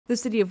The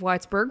city of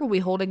Whitesburg will be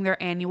holding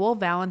their annual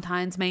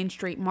Valentine's Main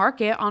Street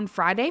Market on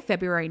Friday,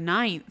 February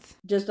 9th.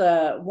 Just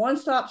a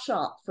one-stop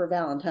shop for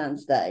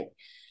Valentine's Day.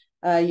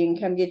 You can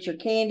come get your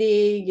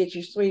candy, get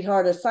your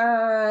sweetheart a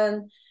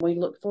sign. We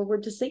look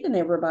forward to seeing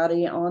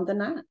everybody on the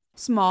night.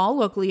 Small,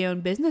 locally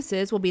owned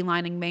businesses will be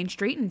lining Main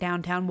Street in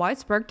downtown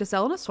Whitesburg to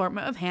sell an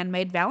assortment of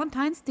handmade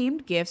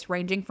Valentine's-themed gifts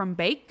ranging from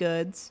baked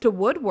goods to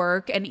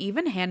woodwork and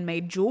even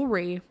handmade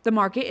jewelry. The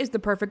market is the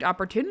perfect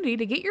opportunity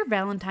to get your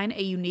Valentine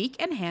a unique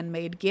and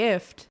handmade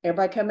gift.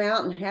 Everybody come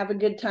out and have a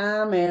good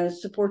time and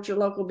support your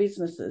local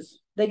businesses.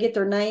 They get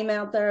their name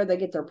out there. They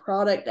get their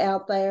product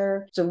out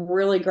there. It's a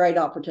really great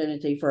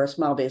opportunity for a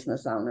small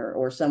business owner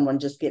or someone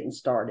just getting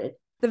started.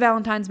 The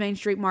Valentine's Main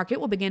Street Market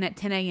will begin at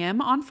 10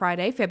 a.m. on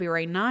Friday,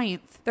 February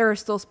 9th. There are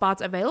still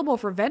spots available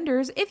for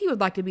vendors. If you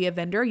would like to be a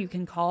vendor, you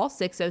can call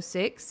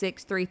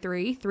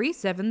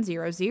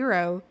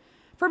 606-633-3700.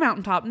 For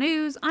Mountaintop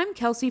News, I'm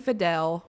Kelsey Fidel.